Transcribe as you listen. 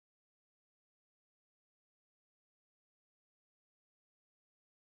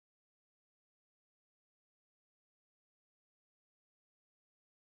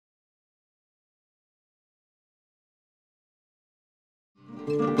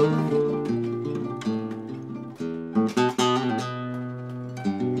I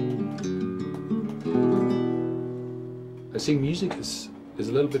think music is a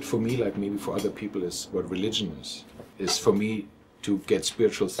little bit for me, like maybe for other people, is what religion is. Is for me to get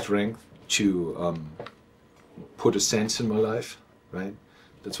spiritual strength, to put a sense in my life, right?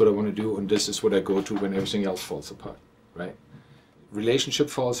 That's what I want to do, and this is what I go to when everything else falls apart, right? Relationship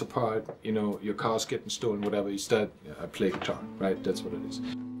falls apart, you know, your car's getting stolen, whatever, you start, I play guitar, right? That's what it is.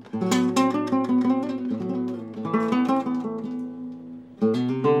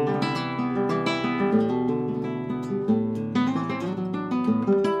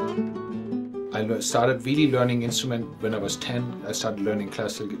 I started really learning instrument when I was 10. I started learning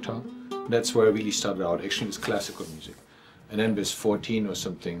classical guitar. That's where I really started out, actually with classical music. And then with 14 or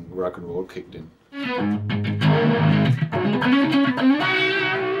something, rock and roll kicked in.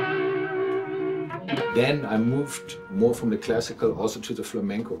 Then I moved more from the classical also to the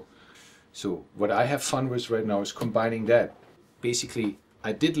flamenco. So what I have fun with right now is combining that. Basically,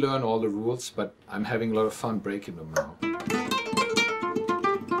 I did learn all the rules, but I'm having a lot of fun breaking them now.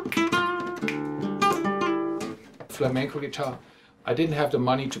 Flamenco guitar, I didn't have the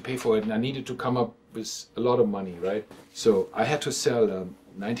money to pay for it, and I needed to come up with a lot of money, right? So I had to sell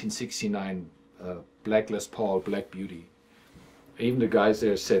 1969 Black Les Paul, Black Beauty. Even the guys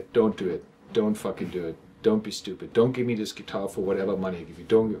there said, don't do it, don't fucking do it, don't be stupid, don't give me this guitar for whatever money I give you,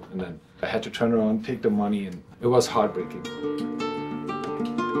 don't. And then I had to turn around, take the money, and it was heartbreaking.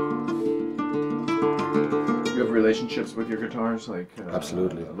 You have relationships with your guitars, like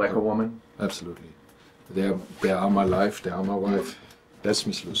absolutely, like a woman? Absolutely. They are my life, they are my wife. That's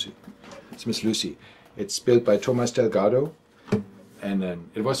Miss Lucy. It's Miss Lucy. It's built by Thomas Delgado, and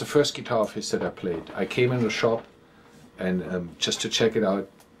it was the first guitar of his that I played. I came in the shop and just to check it out,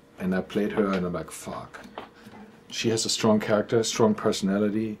 and I played her, and I'm like, fuck. She has a strong character, strong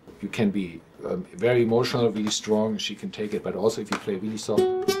personality. You can be very emotional, really strong, she can take it, but also if you play really soft,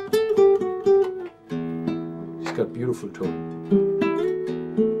 she's got beautiful tone.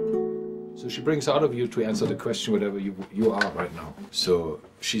 So she brings out of you to answer the question whatever you are right now. So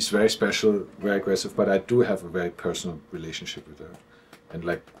she's very special, very aggressive, but I do have a very personal relationship with her. And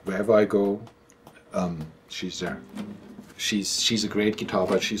like wherever I go, she's there. She's a great guitar,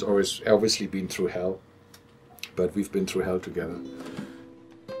 but she's always obviously been through hell. But we've been through hell together.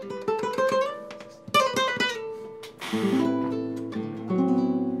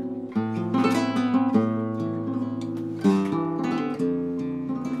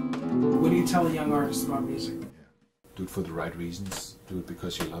 What do you tell a young artist about music? Yeah. Do it for the right reasons. Do it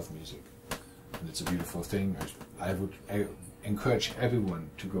because you love music. And it's a beautiful thing. I would encourage everyone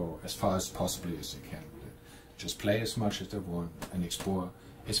to go as far as possibly as they can. Just play as much as they want and explore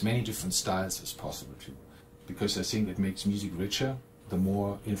as many different styles as possible too. Because I think it makes music richer the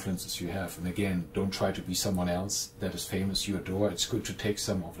more influences you have. And again, don't try to be someone else that is famous you adore. It's good to take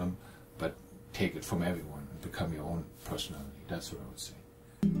some of them, but take it from everyone and become your own personality. That's what I would say.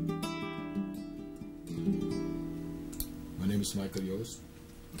 My name is Jost.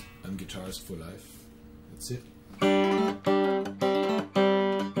 I'm guitarist for life. That's it.